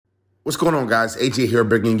What's going on, guys? AJ here,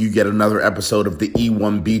 bringing you yet another episode of the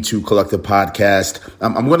E1B2 Collective Podcast.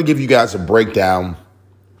 I'm going to give you guys a breakdown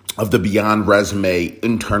of the Beyond Resume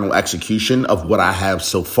internal execution of what I have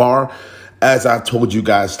so far. As I've told you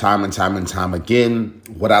guys time and time again,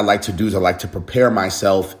 what I like to do is I like to prepare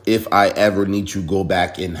myself if I ever need to go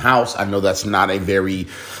back in-house. I know that's not a very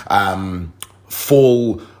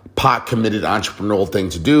full pot committed entrepreneurial thing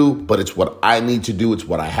to do, but it's what I need to do. It's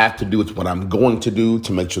what I have to do. It's what I'm going to do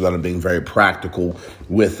to make sure that I'm being very practical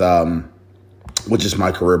with just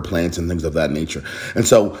my career plans and things of that nature. And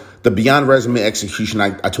so the Beyond Resume execution,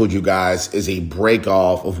 I told you guys, is a break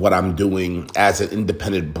off of what I'm doing as an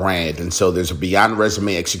independent brand. And so there's a Beyond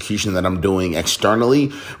Resume execution that I'm doing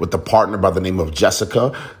externally with a partner by the name of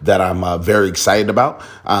Jessica that I'm very excited about.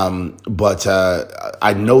 But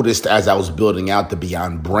I noticed as I was building out the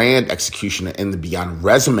Beyond Brand execution and the Beyond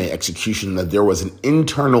Resume execution that there was an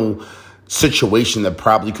internal situation that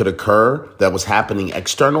probably could occur that was happening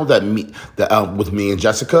external with me and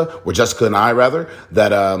Jessica, or Jessica and I rather,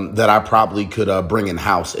 that I probably could bring in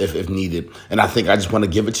house if needed. And I think I just want to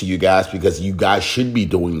give it to you guys because you guys should be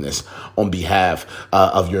doing this on behalf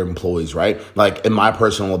of your employees, right? Like in my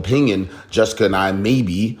personal opinion, Jessica and I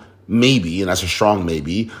maybe, and that's a strong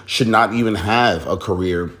maybe, should not even have a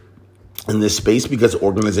career in this space because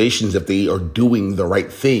organizations, if they are doing the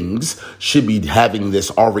right things, should be having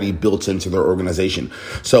this already built into their organization.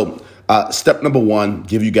 So step number one,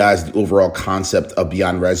 give you guys the overall concept of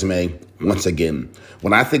Beyond Resume. Once again,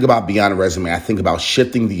 when I think about Beyond Resume, I think about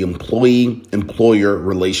shifting the employee-employer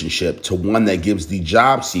relationship to one that gives the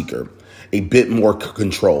job seeker a bit more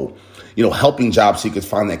control. You know, helping job seekers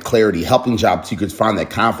find that clarity, helping job seekers find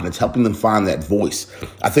that confidence, helping them find that voice.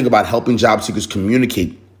 I think about helping job seekers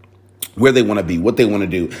communicate where they want to be, what they want to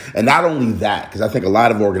do. And not only that, because I think a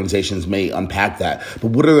lot of organizations may unpack that,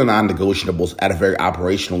 but what are the non-negotiables at a very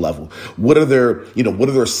operational level? What are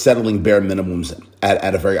their settling bare minimums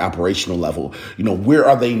at a very operational level? You know, where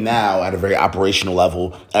are they now at a very operational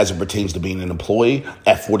level as it pertains to being an employee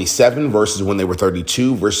at 47 versus when they were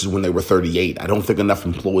 32 versus when they were 38? I don't think enough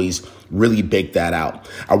employees really bake that out.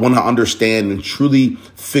 I want to understand and truly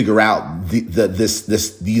figure out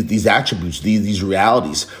these attributes, these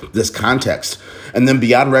realities, this context. And then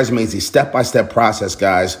Beyond Resume is a step-by-step process,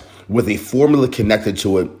 guys, with a formula connected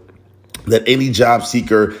to it that any job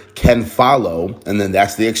seeker can follow. And then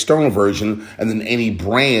that's the external version. And then any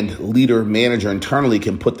brand leader, manager internally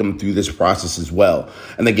can put them through this process as well.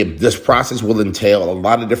 And again, this process will entail a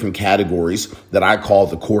lot of different categories that I call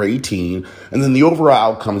the core 18. And then the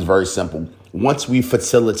overall outcome is very simple. Once we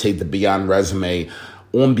facilitate the Beyond Resume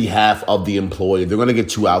on behalf of the employee, they're going to get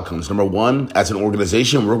two outcomes. Number one, as an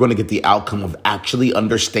organization, we're going to get the outcome of actually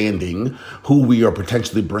understanding who we are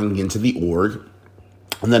potentially bringing into the org.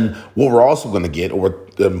 And then what we're also going to get, or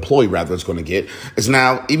the employee rather is going to get, is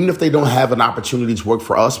now, even if they don't have an opportunity to work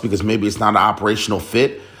for us because maybe it's not an operational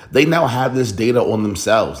fit, they now have this data on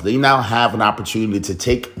themselves. They now have an opportunity to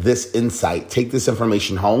take this insight, take this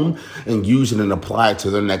information home and use it and apply it to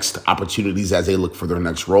their next opportunities as they look for their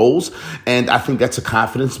next roles. And I think that's a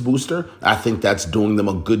confidence booster. I think that's doing them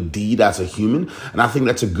a good deed as a human. And I think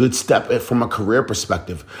that's a good step from a career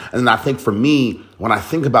perspective. And I think for me, when I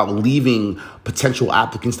think about leaving potential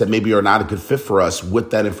applicants that maybe are not a good fit for us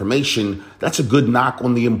with that information, that's a good knock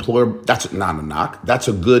on the employer. That's not a knock. That's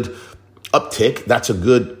a good uptick. That's a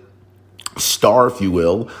good star, if you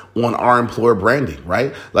will, on our employer branding,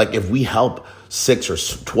 right? Like if we help 6 or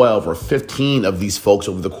 12 or 15 of these folks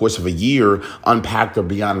over the course of a year unpack their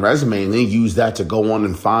Beyond Resume and then use that to go on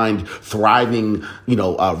and find thriving,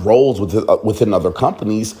 roles within other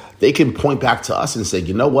companies, they can point back to us and say,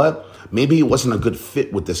 you know what? Maybe it wasn't a good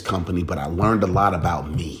fit with this company, but I learned a lot about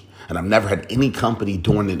me. And I've never had any company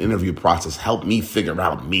during an interview process help me figure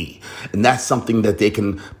out me. And that's something that they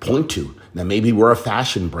can point to. Now, maybe we're a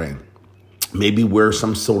fashion brand. Maybe we're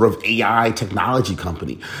some sort of AI technology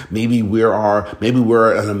company. Maybe we're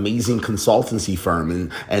an amazing consultancy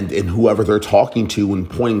firm and whoever they're talking to and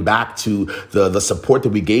pointing back to the support that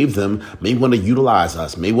we gave them may want to utilize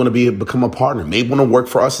us, may want to become a partner, may want to work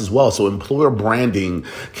for us as well. So employer branding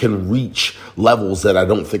can reach levels that I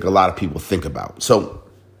don't think a lot of people think about. So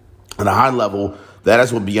on a high level, that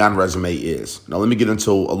is what Beyond Resume is. Now, let me get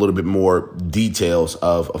into a little bit more details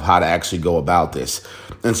of how to actually go about this.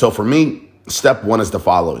 And so for me, step one is the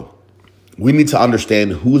following. We need to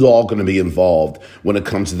understand who's all going to be involved when it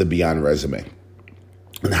comes to the Beyond Resume.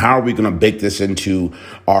 And how are we going to bake this into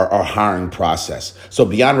our hiring process? So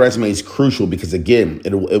Beyond Resume is crucial because, again,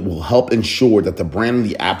 it will help ensure that the brand and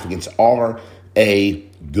the applicants are a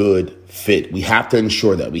good fit. We have to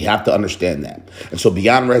ensure that. We have to understand that. And so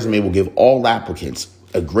Beyond Resume will give all applicants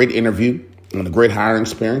a great interview and a great hiring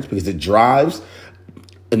experience because it drives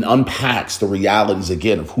and unpacks the realities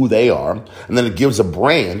again of who they are. And then it gives a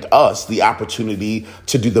brand, us, the opportunity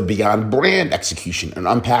to do the beyond brand execution and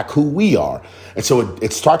unpack who we are. And so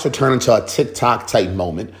it starts to turn into a TikTok type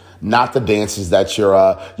moment, not the dances that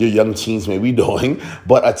your young teens may be doing,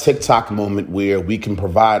 but a TikTok moment where we can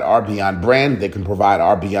provide our beyond brand, they can provide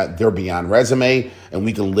their beyond resume, and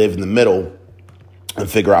we can live in the middle and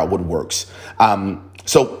figure out what works.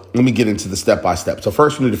 So let me get into the step-by-step. So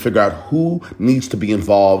first, we need to figure out who needs to be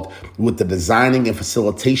involved with the designing and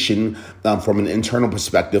facilitation from an internal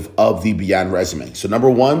perspective of the Beyond resume. So number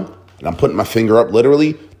one, and I'm putting my finger up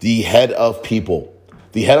literally, the head of people.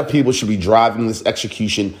 The head of people should be driving this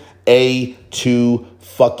execution A to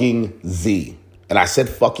fucking Z. And I said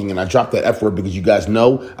fucking, and I dropped that F word because you guys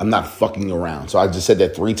know I'm not fucking around. So I just said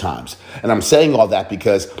that 3 times. And I'm saying all that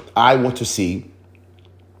because I want to see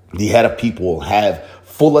the head of people have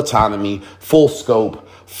full autonomy, full scope,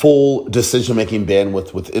 full decision-making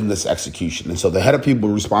bandwidth within this execution. And so the head of people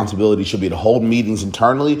responsibility should be to hold meetings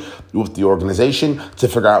internally with the organization to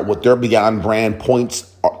figure out what their beyond brand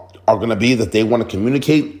points are going to be that they want to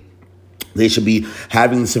communicate. They should be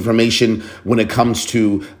having this information when it comes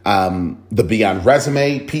to the beyond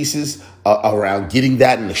resume pieces around getting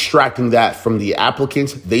that and extracting that from the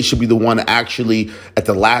applicants. They should be the one actually at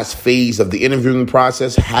the last phase of the interviewing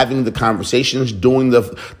process, having the conversations, doing the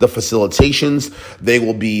facilitations. They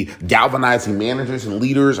will be galvanizing managers and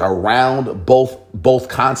leaders around both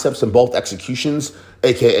concepts and both executions,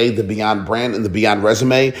 aka the beyond brand and the beyond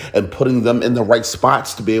resume, and putting them in the right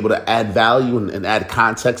spots to be able to add value and add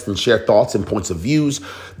context and share thoughts and points of views.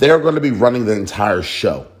 They're going to be running the entire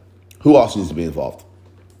show. Who else needs to be involved?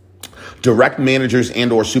 Direct managers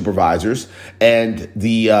and or supervisors and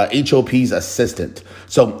the HOP's assistant.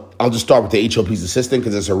 So I'll just start with the HOP's assistant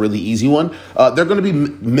because it's a really easy one. They're going to be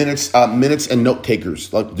minutes and note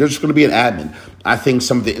takers. Like, there's just going to be an admin. I think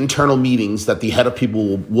some of the internal meetings that the head of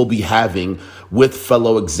people will be having with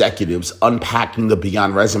fellow executives, unpacking the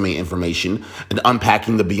beyond resume information and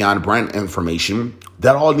unpacking the beyond brand information,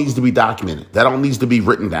 that all needs to be documented. That all needs to be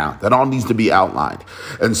written down. That all needs to be outlined.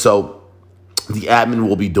 And so the admin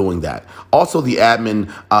will be doing that. Also, the admin,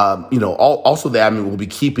 the admin will be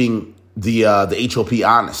keeping the HOP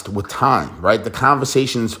honest with time, right? The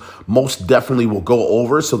conversations most definitely will go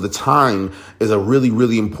over. So the time is a really,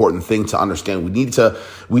 really important thing to understand. We need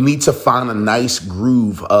to find a nice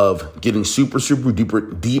groove of getting super, super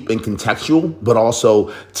deep and contextual, but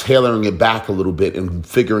also tailoring it back a little bit and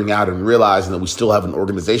figuring out and realizing that we still have an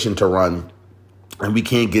organization to run. And we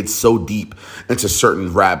can't get so deep into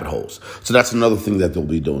certain rabbit holes. So that's another thing that they'll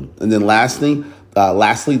be doing. And then lastly,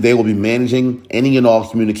 they will be managing any and all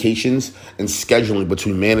communications and scheduling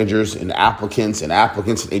between managers and applicants and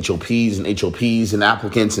HOPs and HOPs and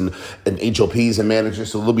applicants and HOPs and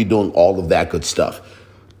managers. So they'll be doing all of that good stuff.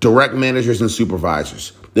 Direct managers and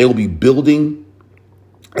supervisors. They will be building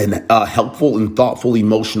and helpful and thoughtful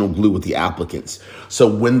emotional glue with the applicants. So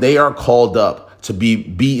when they are called up to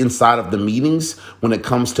be inside of the meetings when it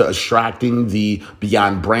comes to extracting the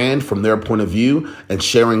beyond brand from their point of view and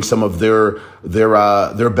sharing some of their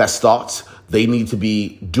best thoughts, they need to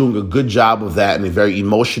be doing a good job of that in a very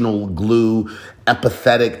emotional glue,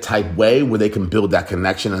 empathetic type way where they can build that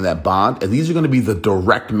connection and that bond. And these are going to be the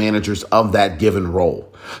direct managers of that given role.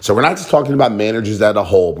 So we're not just talking about managers as a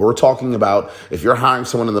whole, but we're talking about if you're hiring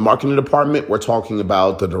someone in the marketing department, we're talking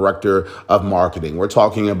about the director of marketing. We're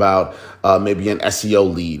talking about maybe an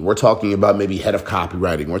SEO lead. We're talking about maybe head of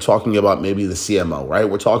copywriting. We're talking about maybe the CMO, right?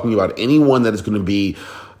 We're talking about anyone that is going to be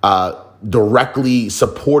directly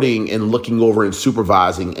supporting and looking over and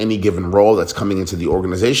supervising any given role that's coming into the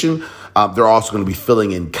organization. They're also going to be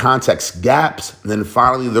filling in context gaps. And then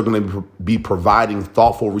finally, they're going to be providing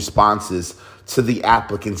thoughtful responses to the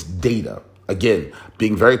applicant's data. Again,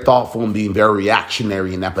 being very thoughtful and being very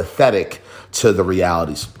reactionary and empathetic to the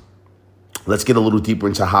realities. Let's get a little deeper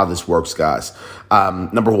into how this works, guys.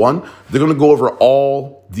 Number one, they're going to go over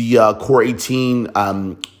all the core 18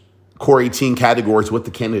 categories with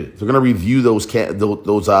the candidate. They're going to review those categories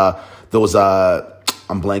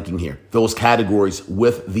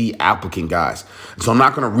with the applicant, guys. So I'm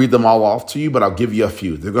not going to read them all off to you, but I'll give you a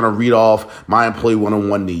few. They're going to read off my employee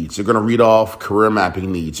one-on-one needs. They're going to read off career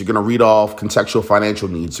mapping needs. They're going to read off contextual financial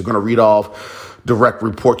needs. They're going to read off direct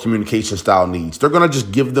report communication style needs. They're going to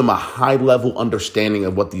just give them a high level understanding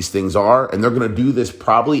of what these things are. And they're going to do this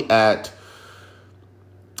probably at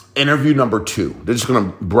interview number 2. They're just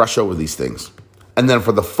going to brush over these things. And then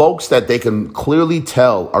for the folks that they can clearly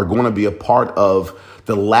tell are going to be a part of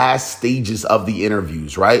the last stages of the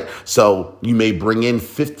interviews, right? So you may bring in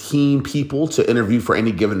 15 people to interview for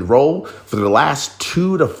any given role. For the last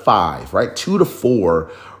 2 to 5, right? 2 to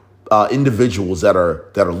 4 individuals that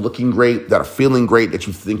are looking great, that are feeling great, that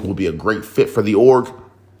you think will be a great fit for the org,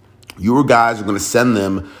 your guys are going to send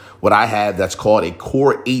them what I have that's called a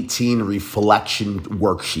Core 18 reflection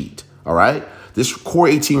worksheet, all right? This Core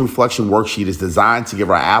 18 reflection worksheet is designed to give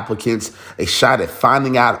our applicants a shot at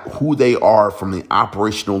finding out who they are from the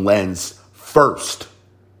operational lens first,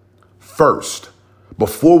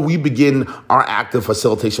 before we begin our active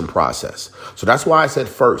facilitation process. So that's why I said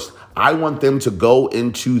first. I want them to go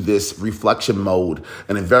into this reflection mode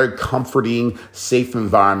in a very comforting, safe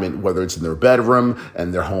environment, whether it's in their bedroom,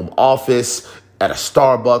 in their home office, at a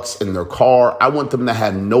Starbucks, in their car. I want them to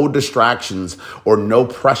have no distractions or no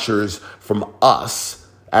pressures from us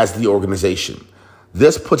as the organization.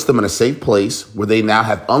 This puts them in a safe place where they now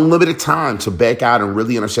have unlimited time to back out and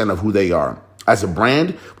really understand of who they are. As a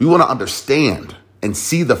brand, we want to understand and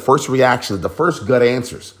see the first reactions, the first gut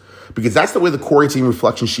answers, because that's the way the Core 18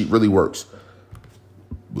 reflection sheet really works.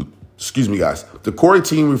 Excuse me, guys. The Core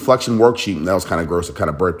 18 reflection worksheet, that was kind of gross. I kind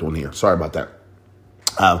of burped on here. Sorry about that.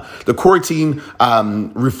 The Core 18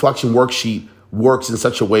 reflection worksheet works in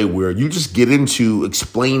such a way where you just get into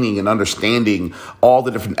explaining and understanding all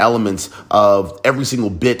the different elements of every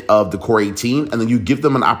single bit of the Core 18, and then you give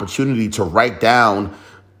them an opportunity to write down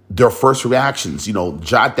their first reactions,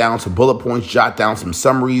 jot down some bullet points, jot down some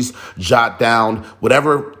summaries, jot down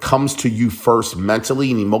whatever comes to you first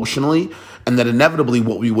mentally and emotionally. And then inevitably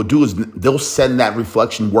what we will do is they'll send that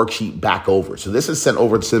reflection worksheet back over. So this is sent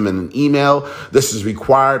over to them in an email. This is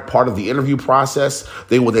required part of the interview process.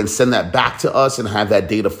 They will then send that back to us and have that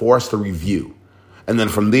data for us to review. And then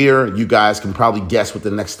from there, you guys can probably guess what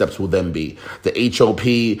the next steps will then be. The HOP,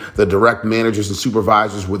 the direct managers and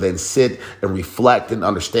supervisors will then sit and reflect and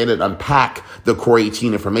understand and unpack the Core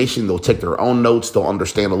 18 information. They'll take their own notes. They'll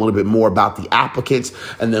understand a little bit more about the applicants.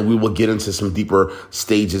 And then we will get into some deeper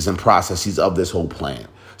stages and processes of this whole plan.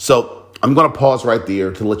 So I'm going to pause right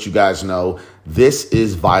there to let you guys know this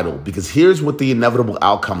is vital, because here's what the inevitable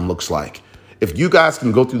outcome looks like. If you guys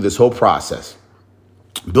can go through this whole process,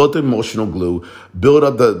 build the emotional glue, build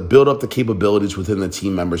up the capabilities within the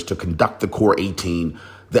team members to conduct the Core 18,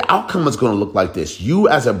 the outcome is going to look like this. You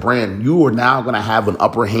as a brand, you are now going to have an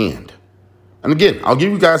upper hand. And again, I'll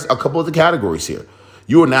give you guys a couple of the categories here.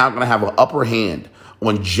 You are now going to have an upper hand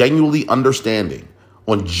on genuinely understanding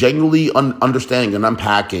and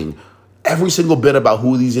unpacking every single bit about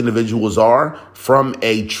who these individuals are from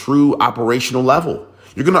a true operational level.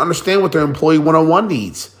 You're going to understand what their employee one-on-one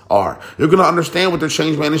needs are. You're going to understand what their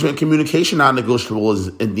change management communication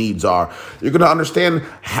non-negotiables and needs are. You're going to understand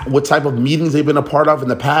what type of meetings they've been a part of in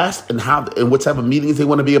the past and what type of meetings they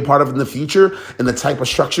want to be a part of in the future, and the type of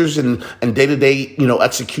structures and day-to-day,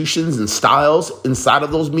 executions and styles inside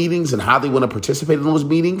of those meetings, and how they want to participate in those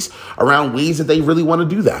meetings around ways that they really want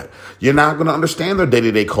to do that. You're not going to understand their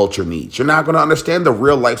day-to-day culture needs. You're not going to understand the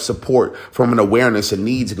real life support from an awareness and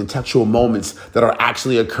needs and contextual moments that are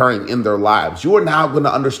actually occurring in their lives. You are now going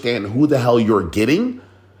to understand who the hell you're getting.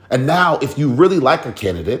 And now, if you really like a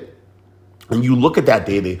candidate and you look at that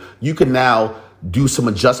data, you can now do some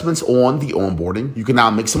adjustments on the onboarding. You can now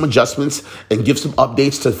make some adjustments and give some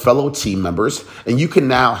updates to fellow team members. And you can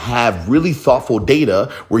now have really thoughtful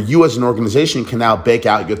data where you as an organization can now bake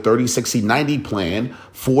out your 30, 60, 90 plan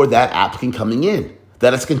for that applicant coming in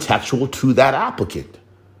that is contextual to that applicant.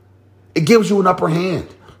 It gives you an upper hand.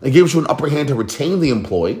 It gives you an upper hand to retain the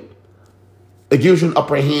employee. It gives you an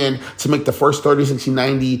upper hand to make the first 30, 60,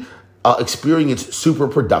 90 experience super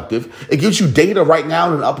productive. It gives you data right now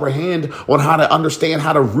and an upper hand on how to understand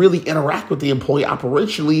how to really interact with the employee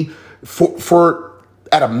operationally for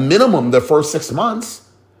at a minimum, the first 6 months.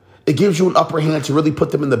 It gives you an upper hand to really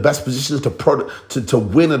put them in the best positions to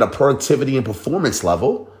win at a productivity and performance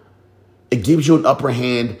level. It gives you an upper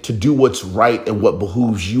hand to do what's right and what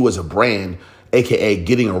behooves you as a brand, AKA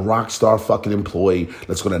getting a rock star fucking employee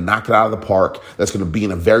that's going to knock it out of the park, that's going to be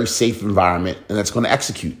in a very safe environment, and that's going to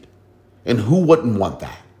execute. And who wouldn't want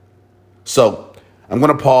that? So I'm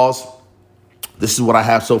going to pause. This is what I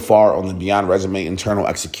have so far on the Beyond Resume internal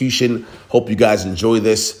execution. Hope you guys enjoy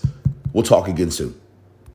this. We'll talk again soon.